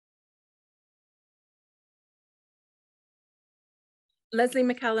Leslie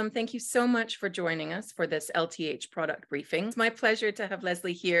McCallum, thank you so much for joining us for this LTH product briefing. It's my pleasure to have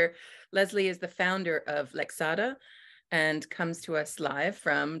Leslie here. Leslie is the founder of Lexata and comes to us live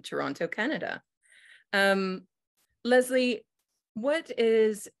from Toronto, Canada. Leslie, what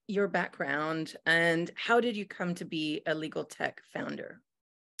is your background and how did you come to be a Legaltech founder?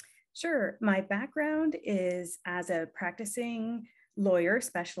 Sure. My background is as a practicing lawyer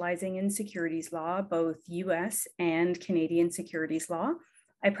specializing in securities law, both US and Canadian securities law.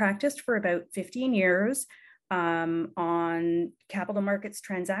 I practiced for about 15 years on capital markets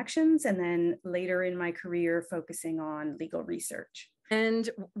transactions, and then later in my career focusing on legal research. And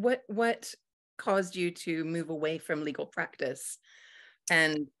what caused you to move away from legal practice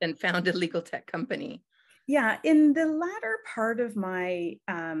and found a legal tech company? Yeah, in the latter part of my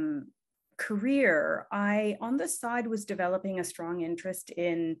career, I, on the side, was developing a strong interest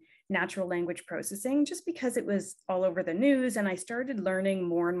in natural language processing just because it was all over the news, and I started learning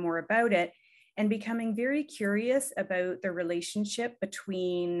more and more about it and becoming very curious about the relationship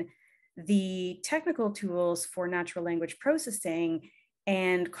between the technical tools for natural language processing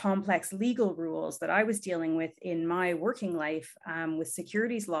and complex legal rules that I was dealing with in my working life with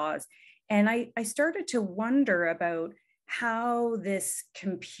securities laws. And I started to wonder about how this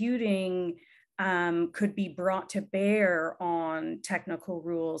computing could be brought to bear on technical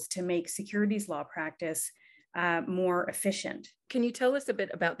rules to make securities law practice more efficient. Can you tell us a bit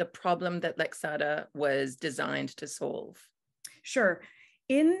about the problem that Lexata was designed to solve? Sure.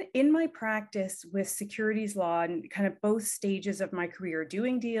 In my practice with securities law and kind of both stages of my career,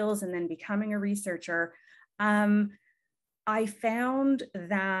 doing deals and then becoming a researcher, I found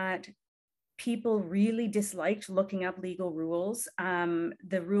that people really disliked looking up legal rules.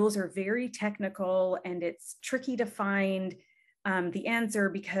 The rules are very technical and it's tricky to find the answer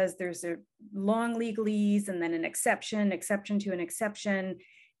because there's a long legalese and then an exception to an exception.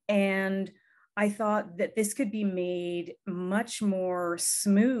 And I thought that this could be made much more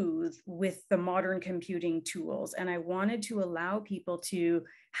smooth with the modern computing tools. And I wanted to allow people to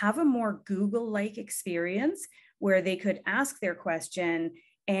have a more Google-like experience where they could ask their question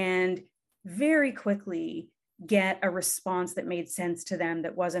and very quickly get a response that made sense to them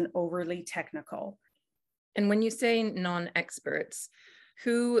that wasn't overly technical. And when you say non-experts,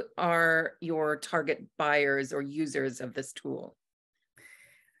 who are your target buyers or users of this tool?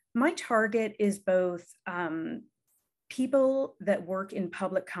 My target is both people that work in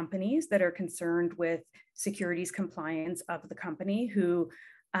public companies that are concerned with securities compliance of the company, who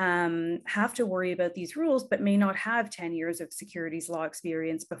have to worry about these rules, but may not have 10 years of securities law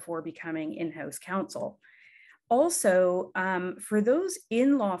experience before becoming in-house counsel. Also, for those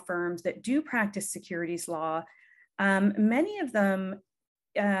in law firms that do practice securities law, many of them,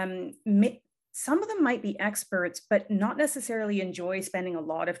 some of them might be experts, but not necessarily enjoy spending a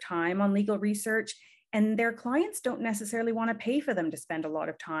lot of time on legal research, and their clients don't necessarily want to pay for them to spend a lot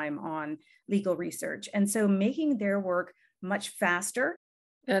of time on legal research. And so making their work much faster.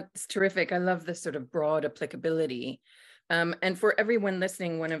 That's terrific. I love this sort of broad applicability. And for everyone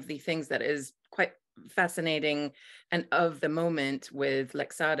listening, one of the things that is quite fascinating and of the moment with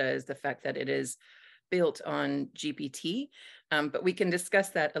Lexata is the fact that it is built on GPT, but we can discuss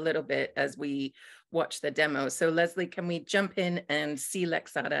that a little bit as we watch the demo. So Leslie, can we jump in and see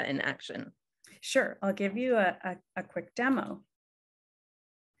Lexata in action? Sure, I'll give you a quick demo.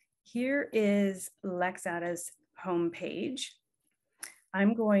 Here is Lexata's homepage.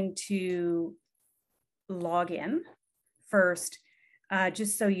 I'm going to log in first.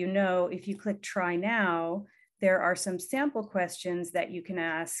 Just so you know, if you click try now, there are some sample questions that you can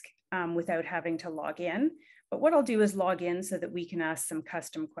ask without having to log in. But what I'll do is log in so that we can ask some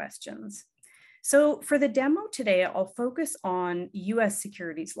custom questions. So for the demo today, I'll focus on US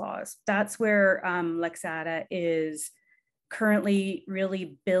securities laws. That's where Lexata is currently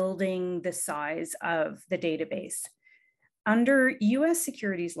really building the size of the database. Under US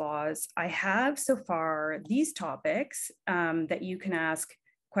securities laws, I have so far these topics that you can ask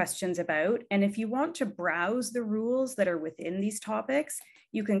questions about. And if you want to browse the rules that are within these topics,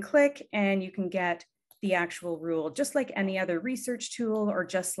 you can click and you can get the actual rule, just like any other research tool or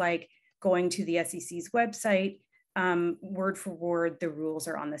just like going to the SEC's website, word for word, the rules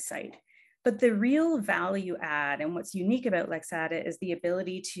are on the site. But the real value add and what's unique about Lexata is the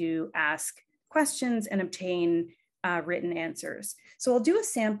ability to ask questions and obtain written answers. So I'll do a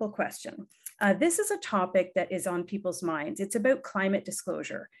sample question. This is a topic that is on people's minds. It's about climate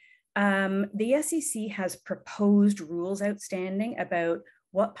disclosure. The SEC has proposed rules outstanding about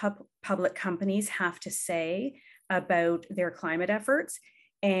what public companies have to say about their climate efforts.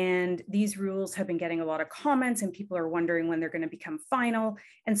 And these rules have been getting a lot of comments and people are wondering when they're going to become final.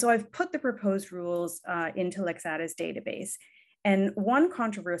 And so I've put the proposed rules into Lexata's database. And one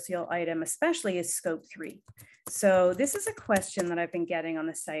controversial item especially is scope 3. So this is a question that I've been getting on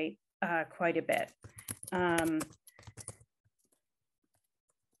the site quite a bit.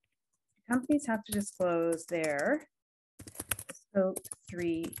 Companies have to disclose their scope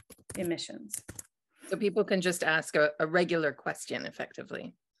 3 emissions. So people can just ask a regular question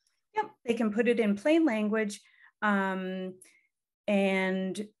effectively. Yep, they can put it in plain language. And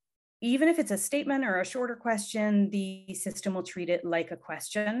even if it's a statement or a shorter question, the system will treat it like a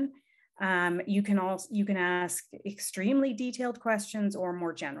question. You can ask extremely detailed questions or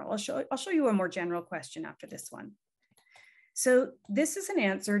more general. I'll show you a more general question after this one. So this is an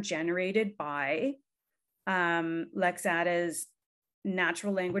answer generated by Lexata's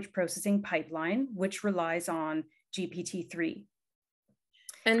natural language processing pipeline, which relies on GPT-3.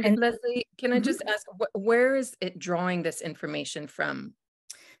 And Leslie, can I just ask, where is it drawing this information from?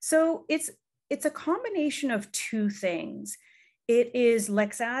 So it's a combination of two things. It is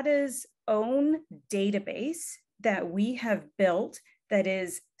Lexata's own database that we have built that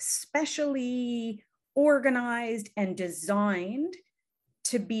is specially organized and designed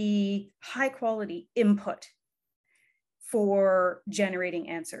to be high quality input for generating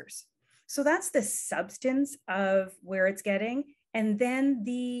answers. So that's the substance of where it's getting. And then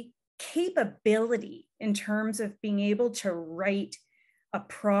the capability in terms of being able to write a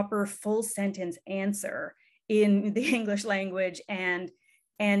proper full sentence answer in the English language and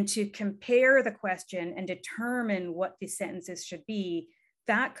to compare the question and determine what the sentences should be,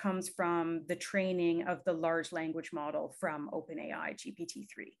 that comes from the training of the large language model from OpenAI,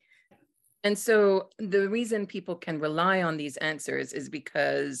 GPT-3. And so the reason people can rely on these answers is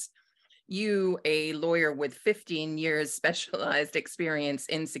because you, a lawyer with 15 years specialized experience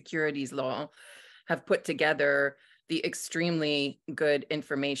in securities law, have put together the extremely good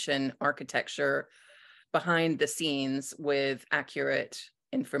information architecture behind the scenes with accurate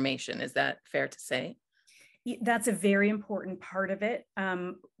information. Is that fair to say? That's a very important part of it.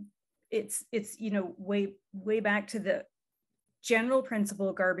 It's way back to the general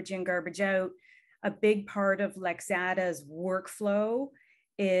principle, garbage in, garbage out. A big part of Lexata's workflow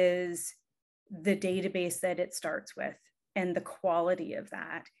is the database that it starts with and the quality of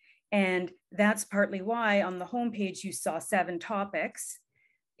that. And that's partly why on the homepage you saw 7 topics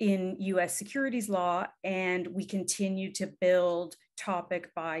in US securities law, and we continue to build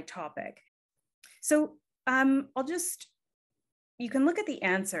topic by topic. So you can look at the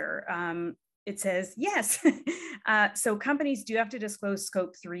answer. It says yes. So companies do have to disclose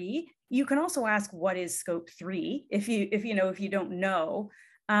scope 3. You can also ask what is scope 3 if you don't know.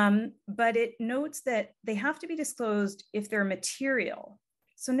 But it notes that they have to be disclosed if they're material.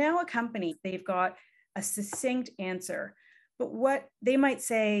 So now a company, they've got a succinct answer, but what they might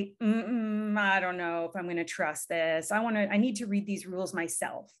say, I don't know if I'm going to trust this. I need to read these rules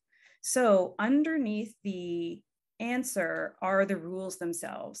myself. So underneath the answer are the rules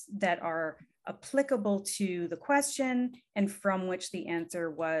themselves that are applicable to the question and from which the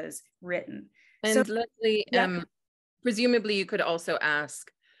answer was written. And so, Leslie, presumably you could also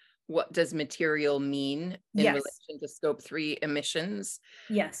ask, what does material mean in relation to scope 3 emissions?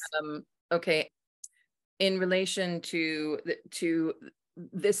 Yes. Okay. In relation to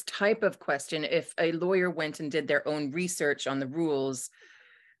this type of question, if a lawyer went and did their own research on the rules,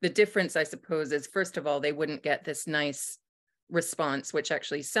 the difference, I suppose, is first of all, they wouldn't get this nice response, which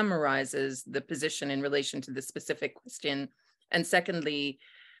actually summarizes the position in relation to the specific question. And secondly,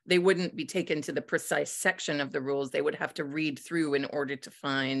 they wouldn't be taken to the precise section of the rules. They would have to read through in order to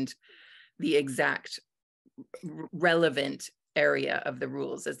find the exact relevant area of the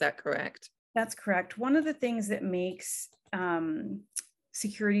rules. Is that correct? That's correct. One of the things that makes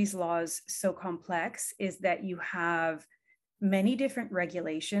securities laws so complex is that you have many different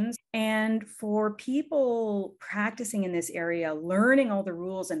regulations. And for people practicing in this area, learning all the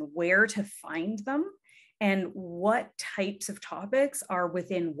rules and where to find them and what types of topics are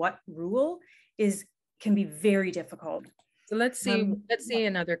within what rule can be very difficult. So let's see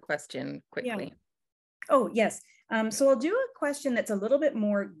another question quickly. Yeah. Oh, yes. So I'll do a question that's a little bit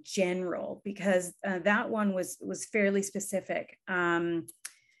more general because that one was fairly specific.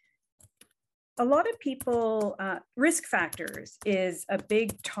 A lot of people, risk factors is a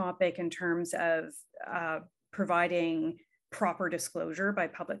big topic in terms of providing proper disclosure by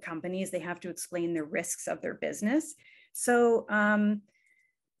public companies. They have to explain the risks of their business. So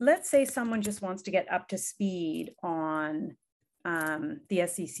let's say someone just wants to get up to speed on the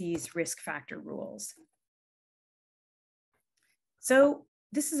SEC's risk factor rules. So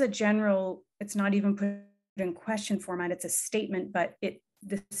this is a general, it's not even put in question format, it's a statement, but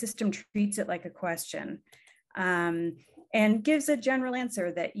the system treats it like a question, and gives a general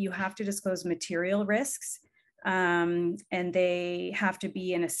answer that you have to disclose material risks, and they have to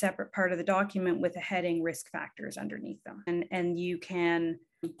be in a separate part of the document with a heading risk factors underneath them. And you can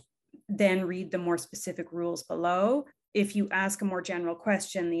then read the more specific rules below. If you ask a more general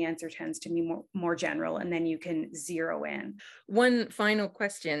question, the answer tends to be more general, and then you can zero in. One final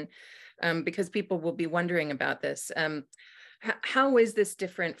question, because people will be wondering about this. How is this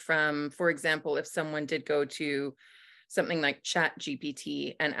different from, for example, if someone did go to something like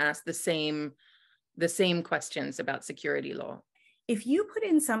ChatGPT and ask the same questions about security law? If you put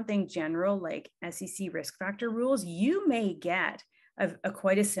in something general like SEC risk factor rules, you may get a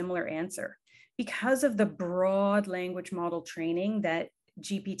quite a similar answer because of the broad language model training that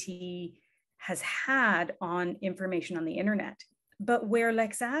GPT has had on information on the internet. But where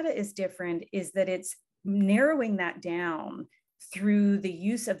Lexata is different is that it's narrowing that down through the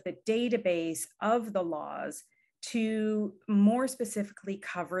use of the database of the laws to more specifically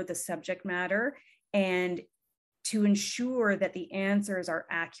cover the subject matter and to ensure that the answers are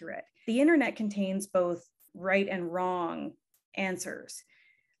accurate. The internet contains both right and wrong answers.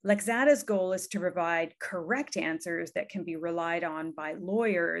 Lexata's goal is to provide correct answers that can be relied on by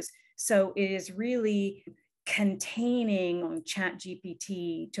lawyers. So it is really containing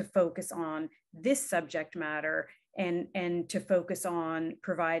ChatGPT to focus on this subject matter and to focus on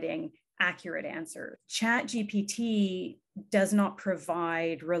providing accurate answers. ChatGPT does not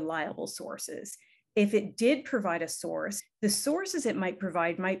provide reliable sources. If it did provide a source, the sources it might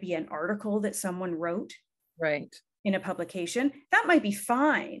provide might be an article that someone wrote, right, in a publication. That might be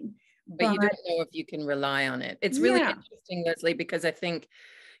fine. But you don't know if you can rely on it. It's really interesting, Leslie, because I think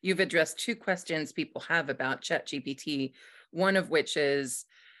you've addressed two questions people have about ChatGPT, one of which is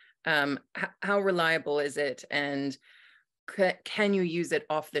how reliable is it, and can you use it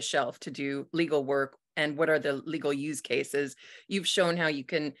off the shelf to do legal work, and what are the legal use cases? You've shown how you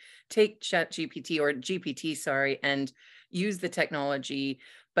can take ChatGPT or GPT, sorry, and use the technology,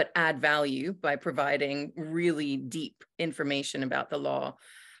 but add value by providing really deep information about the law.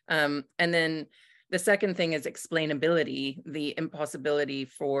 And then the second thing is explainability, the impossibility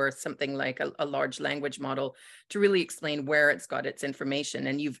for something like a large language model to really explain where it's got its information.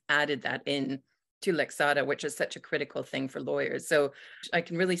 And you've added that in to Lexata, which is such a critical thing for lawyers. So I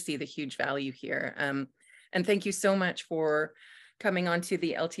can really see the huge value here. And thank you so much for coming on to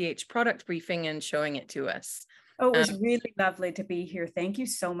the LTH product briefing and showing it to us. Oh, it was really lovely to be here. Thank you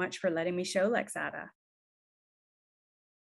so much for letting me show Lexata.